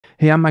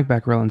Hey, I'm Mike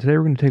Baccarella, and today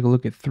we're going to take a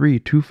look at 3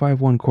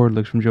 2-5-1 chord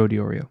licks from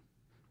Diorio.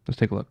 Let's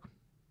take a look.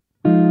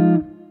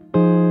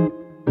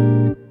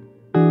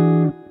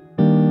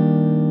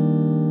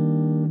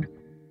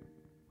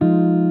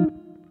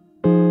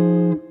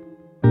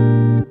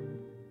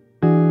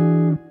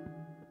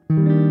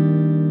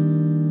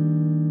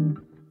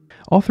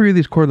 All 3 of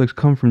these chord licks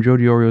come from Joe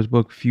Diorio's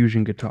book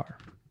Fusion Guitar,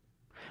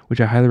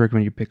 which I highly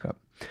recommend you pick up.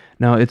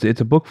 Now,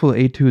 it's a book full of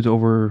etudes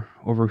over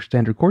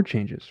standard chord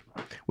changes,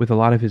 with a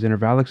lot of his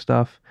intervallic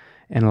stuff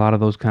and a lot of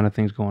those kind of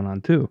things going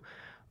on too.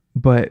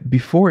 But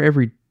before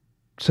every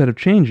set of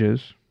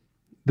changes,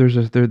 there's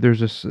a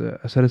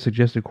set of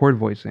suggested chord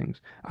voicings.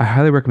 I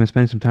highly recommend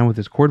spending some time with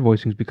his chord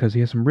voicings because he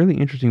has some really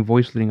interesting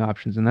voice leading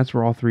options, and that's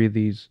where all 3 of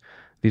these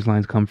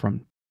lines come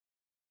from.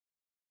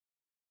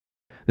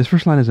 This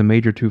first line is a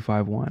major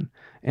 2-5-1,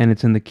 and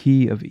it's in the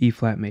key of E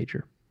flat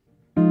major.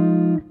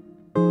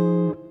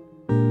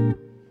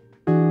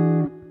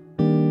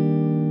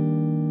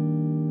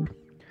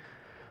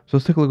 So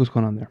let's take a look at what's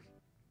going on there.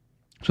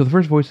 So the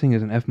first voicing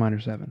is an F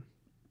minor 7.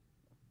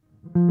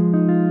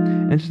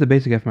 And it's just a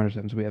basic F minor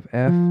 7. So we have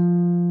F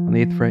on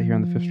the 8th fret here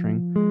on the 5th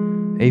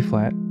string, A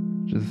flat,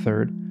 which is the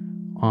 3rd,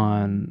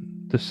 on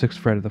the 6th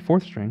fret of the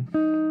 4th string,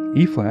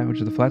 E flat, which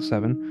is the flat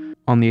 7,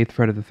 on the 8th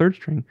fret of the 3rd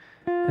string,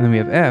 and then we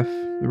have F,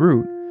 the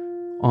root,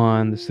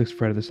 on the 6th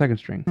fret of the 2nd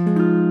string.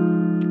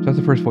 So that's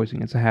the first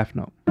voicing. It's a half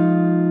note.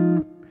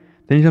 Then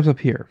he jumps up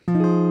here,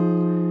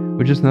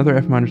 which is another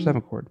F minor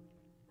 7 chord.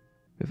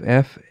 We have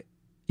F,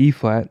 E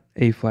flat,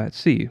 A flat,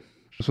 C.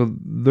 So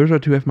those are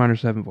 2 F minor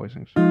 7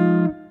 voicings.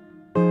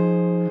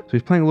 So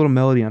he's playing a little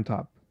melody on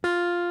top.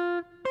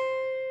 Then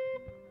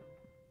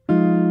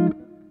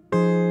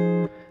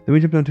we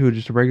jump down to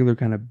just a regular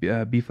kind of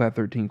B flat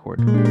 13 chord.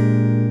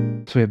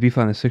 So we have B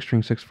flat on the 6th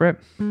string, 6th fret,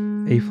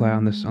 A flat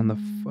on the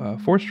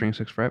 4th string,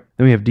 6th fret.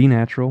 Then we have D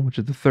natural, which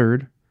is the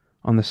 3rd,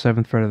 on the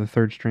 7th fret of the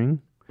 3rd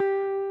string,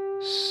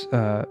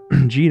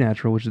 G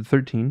natural, which is the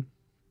 13,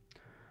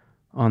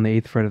 on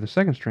the 8th fret of the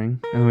 2nd string,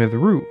 and then we have the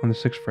root on the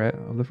 6th fret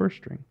of the 1st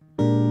string.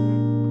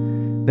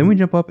 Then we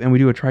jump up and we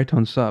do a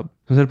tritone sub.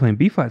 So instead of playing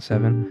B flat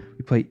 7,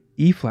 we play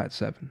E flat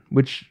 7,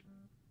 which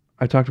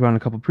I talked about in a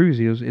couple of previous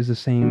videos is the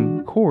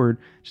same chord,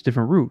 just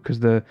different root, because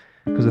the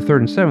 3rd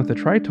and 7th, the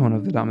tritone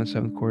of the dominant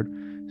 7th chord,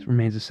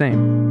 remains the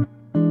same.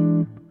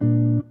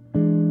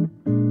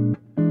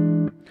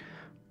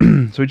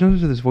 So he jumps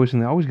into this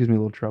voicing that always gives me a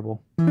little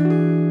trouble,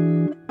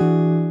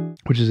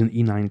 which is an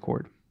E9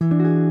 chord.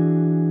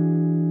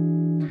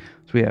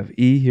 So we have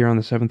E here on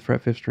the 7th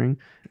fret 5th string,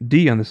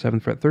 D on the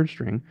 7th fret 3rd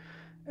string,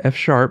 F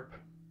sharp,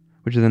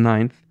 which is the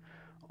 9th,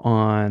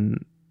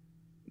 on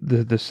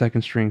the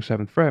 2nd string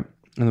 7th fret,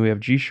 and then we have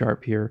G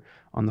sharp here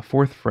on the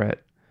 4th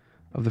fret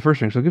of the 1st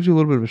string. So it gives you a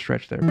little bit of a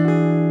stretch there.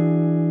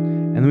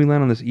 And then we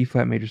land on this E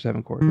flat major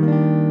 7 chord,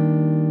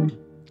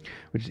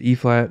 which is E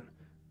flat,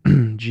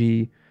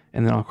 G,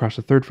 and then across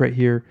the 3rd fret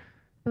here,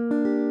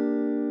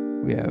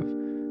 we have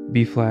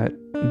B flat,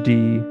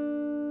 D,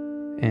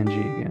 and G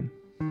again.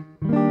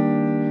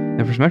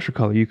 Now for some extra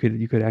color, you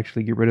could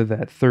actually get rid of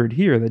that 3rd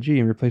here, that G,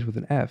 and replace it with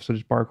an F. So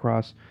just bar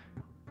across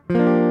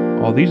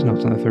all these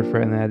notes on the 3rd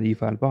fret and then add the E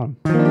flat at the bottom.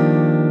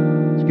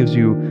 This gives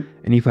you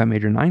an E flat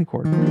major 9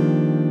 chord.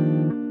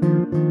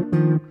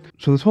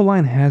 So this whole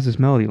line has this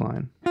melody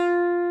line.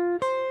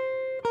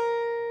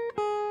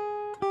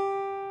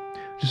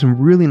 Just some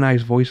really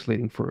nice voice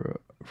leading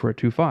for a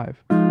 2-5.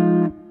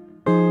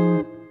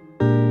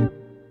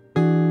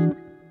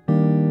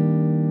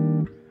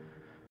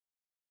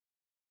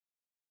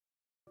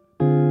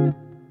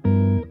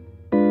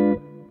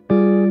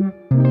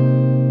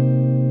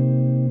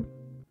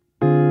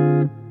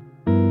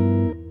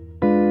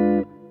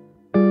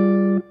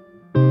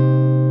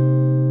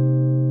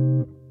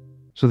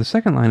 So the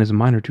second line is a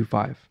minor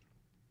 2-5,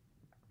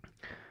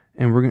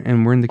 and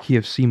we're in the key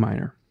of C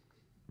minor.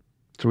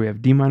 So we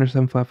have D minor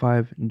 7 flat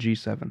 5 and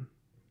G7.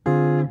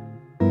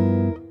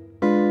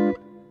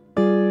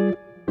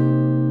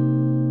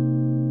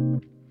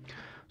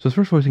 So this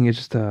first voicing is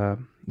just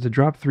it's a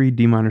drop 3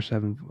 D minor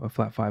 7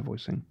 flat 5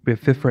 voicing. We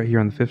have 5th fret here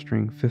on the 5th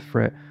string, 5th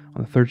fret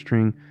on the 3rd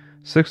string,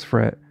 6th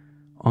fret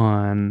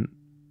on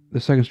the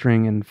 2nd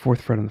string, and 4th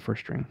fret on the 1st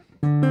string.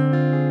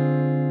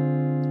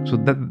 So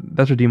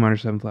that's our D minor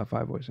 7 flat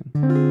 5 voicing.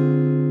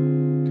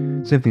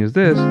 Same thing as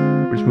this,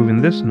 we're just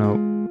moving this note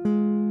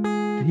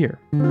to here.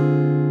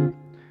 Then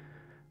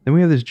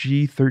we have this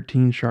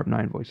G13 sharp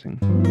 9 voicing.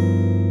 So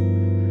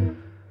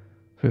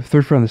we have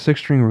 3rd fret on the 6th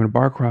string, we're going to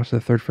bar across to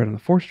the 3rd fret on the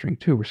 4th string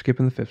too. We're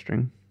skipping the 5th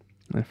string.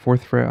 And then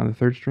 4th fret on the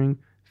 3rd string,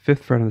 5th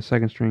fret on the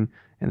 2nd string,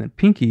 and then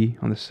pinky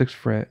on the 6th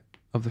fret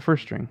of the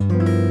 1st string.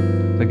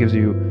 So that gives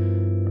you,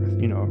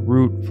 a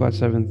root, flat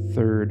 7,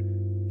 3rd,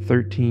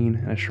 13,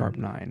 and a sharp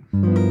 9.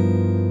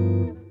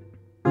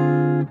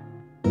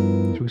 So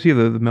we can see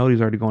the melody's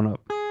already going up.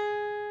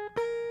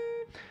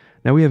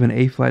 Now we have an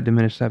A flat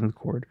diminished 7th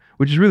chord,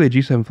 which is really a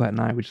G7 flat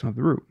 9, we just don't have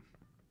the root.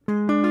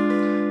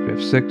 So we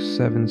have 6,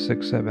 7,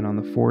 6, 7 on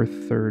the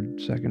 4th, 3rd,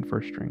 2nd,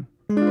 1st string.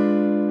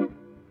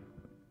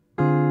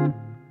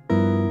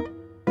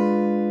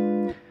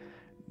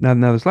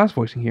 Now this last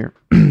voicing here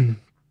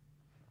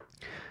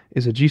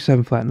is a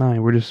G7 flat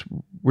 9. We're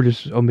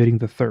just omitting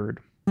the third.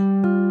 So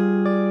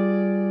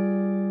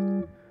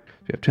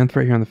we have 10th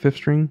fret here on the 5th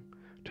string,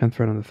 10th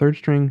fret on the 3rd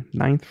string,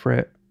 9th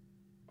fret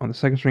on the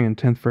 2nd string, and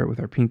 10th fret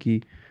with our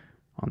pinky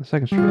on the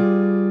 2nd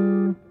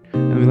string.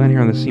 And we land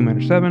here on the C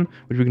minor 7,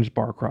 which we can just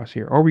bar across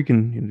here. Or we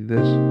can do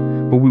this.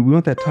 But we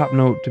want that top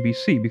note to be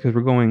C because we're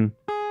going...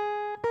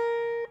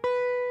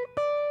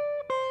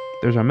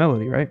 There's our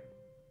melody, right?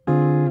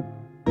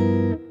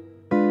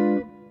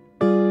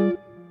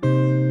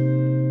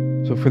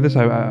 So for this,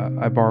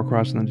 I bar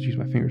across and then just use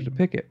my fingers to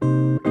pick it.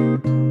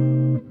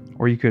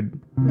 Or you could,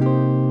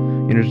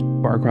 just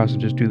bar across and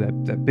just do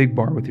that big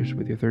bar with your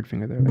 3rd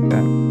finger there, like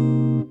that.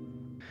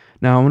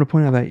 Now, I want to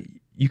point out that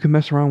you can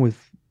mess around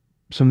with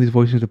some of these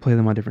voicings to play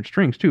them on different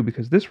strings too,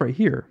 because this right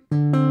here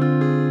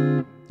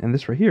and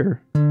this right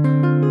here,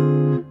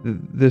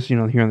 this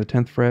here on the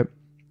 10th fret,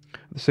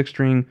 the 6th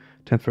string,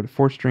 10th fret of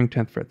 4th string,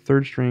 10th fret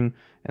 3rd string,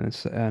 and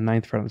then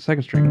 9th fret on the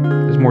 2nd string.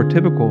 This more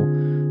typical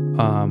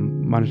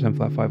minor 7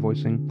 flat 5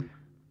 voicing.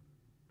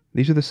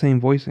 These are the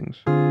same voicings,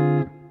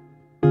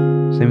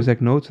 same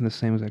exact notes in the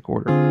same exact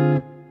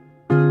order.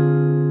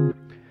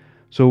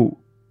 So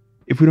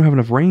if we don't have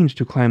enough range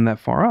to climb that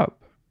far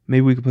up,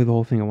 maybe we could play the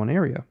whole thing in one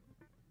area.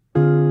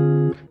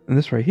 And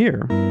this right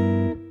here,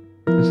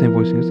 the same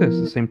voicing as this,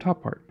 the same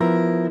top part.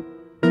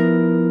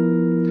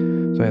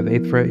 So I have the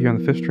 8th fret here on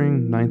the 5th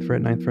string, 9th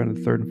fret on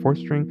the 3rd and 4th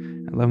string,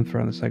 and 11th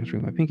fret on the 2nd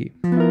string with my pinky.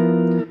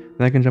 Then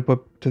I can jump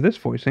up to this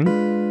voicing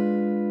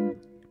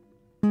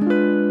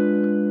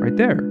right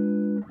there.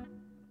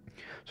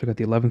 So I got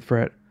the 11th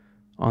fret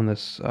on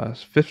this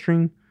 5th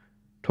string,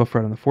 12th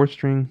fret on the 4th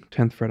string,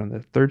 10th fret on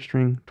the 3rd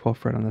string, 12th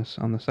fret on the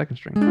 2nd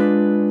string.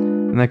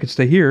 And I could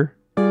stay here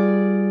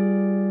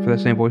for that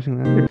same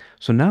voicing there.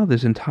 So now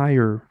this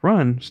entire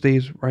run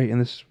stays right in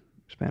this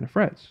span of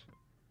frets.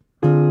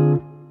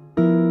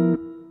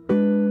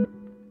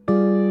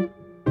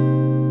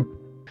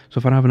 So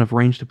if I don't have enough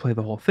range to play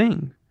the whole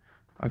thing,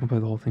 I can play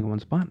the whole thing in one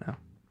spot now.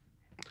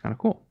 It's kind of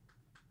cool.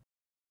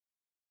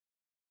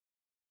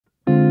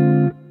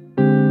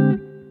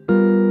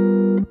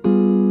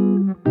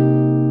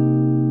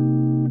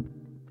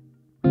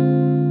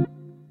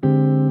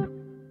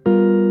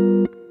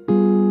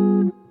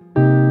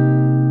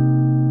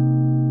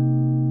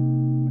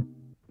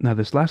 Now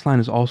this last line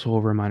is also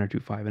over a minor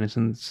 2-5, and it's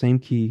in the same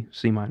key,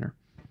 C minor.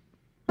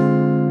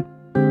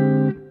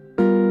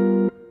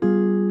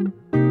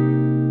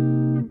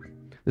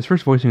 This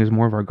first voicing is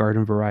more of our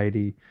garden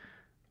variety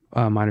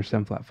minor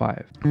 7 flat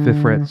 5.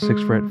 5th fret,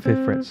 6th fret,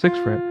 5th fret,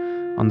 6th fret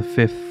on the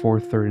 5th,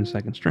 4th, 3rd, and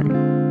 2nd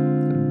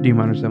string. D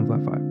minor 7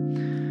 flat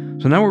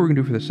 5. So now what we're going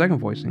to do for the second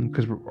voicing,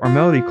 because our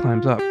melody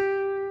climbs up,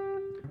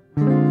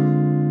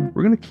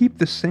 we're going to keep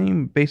the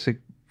same basic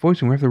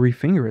voicing. We have to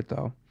refinger it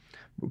though,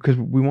 because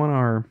we want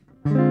our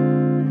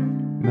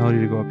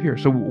melody to go up here.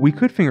 So we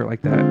could finger it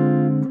like that.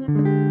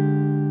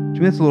 To me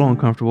that's a little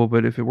uncomfortable,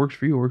 but if it works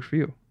for you, it works for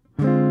you.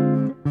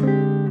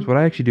 So what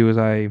I actually do is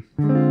and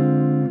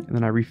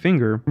then I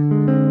refinger.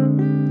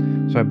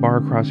 So I bar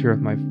across here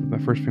with my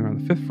first finger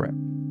on the 5th fret.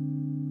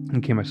 And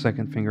okay, my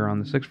second finger on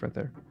the 6th fret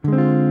there.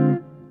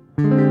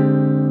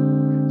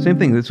 Same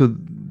thing. So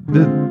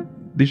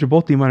these are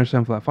both D minor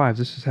 7 flat 5s.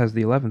 This just has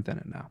the 11th in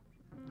it now.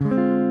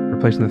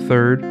 Replacing the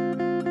 3rd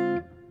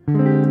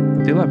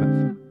with the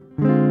 11th.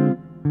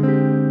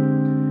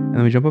 And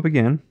then we jump up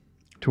again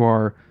to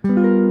our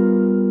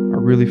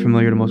really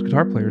familiar to most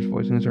guitar players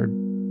voicing. It's our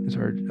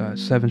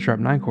 7 sharp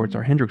 9 chord. It's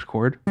our Hendrix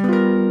chord. But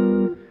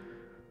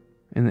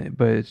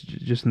it's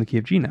just in the key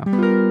of G now.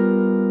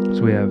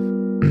 So we have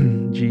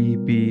G,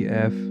 B,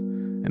 F,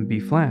 and B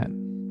flat.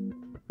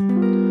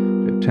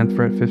 We have 10th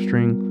fret 5th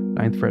string,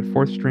 9th fret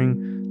 4th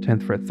string,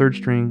 10th fret 3rd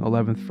string,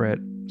 11th fret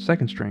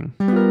 2nd string.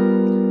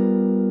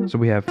 So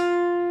we have,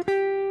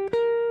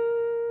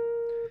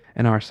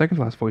 and our second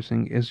to last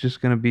voicing is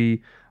just going to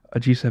be a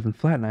G7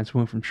 flat 9. So we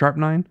went from sharp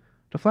 9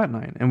 to flat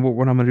 9. And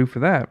what I'm going to do for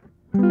that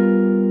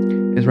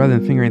is rather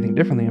than finger anything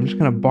differently, I'm just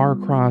going to bar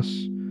across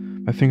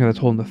my finger that's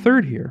holding the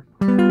 3rd here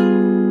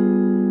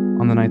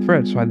on the 9th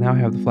fret. So I now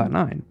have the flat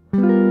 9.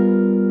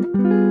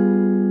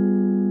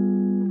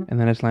 And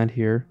then I just land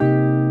here.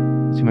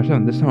 See my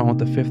 7. This time I want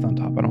the 5th on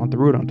top. I don't want the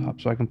root on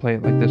top. So I can play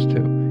it like this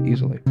too,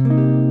 easily.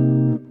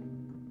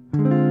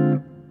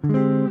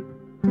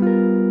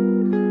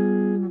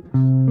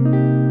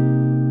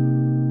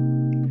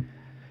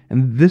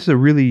 And this is a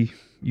really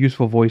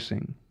useful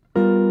voicing.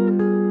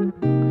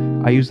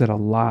 I use that a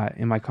lot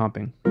in my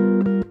comping.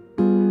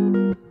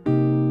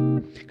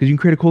 Because you can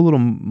create a cool little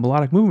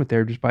melodic movement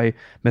there just by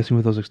messing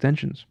with those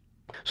extensions.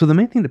 So the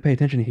main thing to pay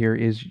attention to here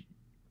is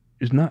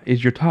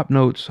your top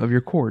notes of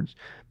your chords,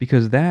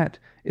 because that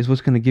is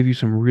what's going to give you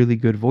some really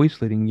good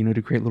voice leading,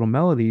 to create little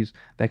melodies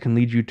that can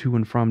lead you to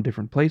and from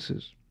different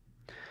places.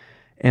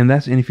 And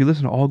if you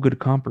listen to all good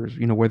compers,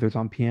 whether it's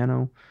on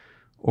piano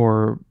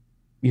or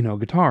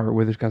guitar,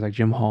 where there's guys like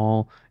Jim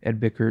Hall, Ed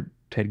Bickert,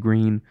 Ted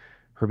Green,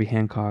 Herbie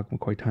Hancock,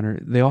 McCoy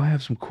Tyner, they all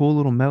have some cool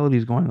little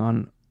melodies going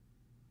on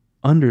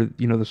under,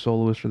 the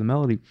soloist or the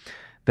melody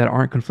that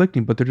aren't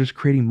conflicting, but they're just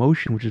creating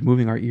motion, which is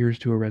moving our ears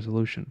to a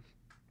resolution.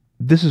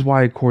 This is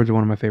why chords are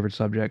one of my favorite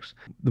subjects.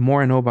 The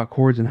more I know about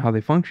chords and how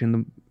they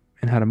function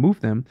and how to move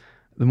them,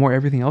 the more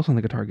everything else on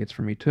the guitar gets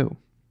for me too.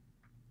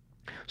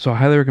 So I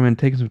highly recommend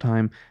taking some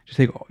time, just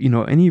take,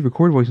 any of your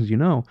chord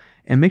voicings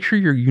and make sure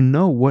you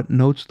know what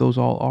notes those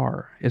all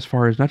are, as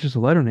far as not just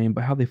the letter name,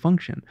 but how they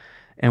function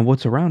and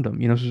what's around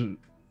them.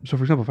 So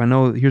for example, if I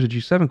know here's a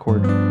G7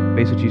 chord,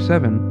 basic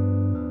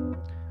G7,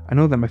 I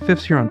know that my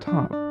fifth's here on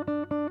top.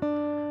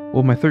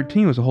 Well, my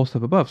 13 was a whole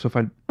step above, so if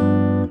I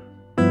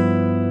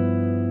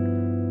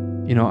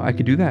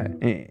could do that.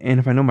 And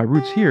if I know my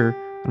roots here,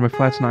 and my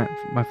flat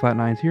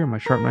nine's here, my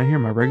sharp nine here,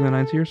 my regular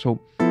nine's here, so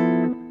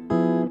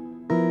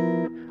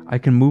I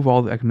can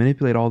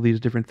manipulate all these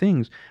different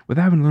things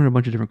without having to learn a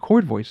bunch of different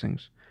chord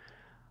voicings.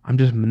 I'm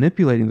just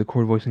manipulating the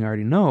chord voicing I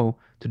already know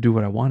to do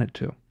what I want it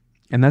to.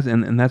 And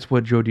that's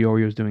what Joe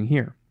Diorio is doing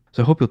here.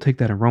 So I hope you'll take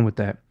that and run with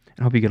that, and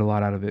I hope you get a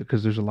lot out of it,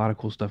 because there's a lot of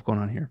cool stuff going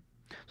on here.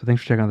 So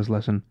thanks for checking out this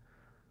lesson.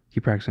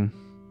 Keep practicing.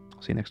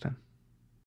 I'll see you next time.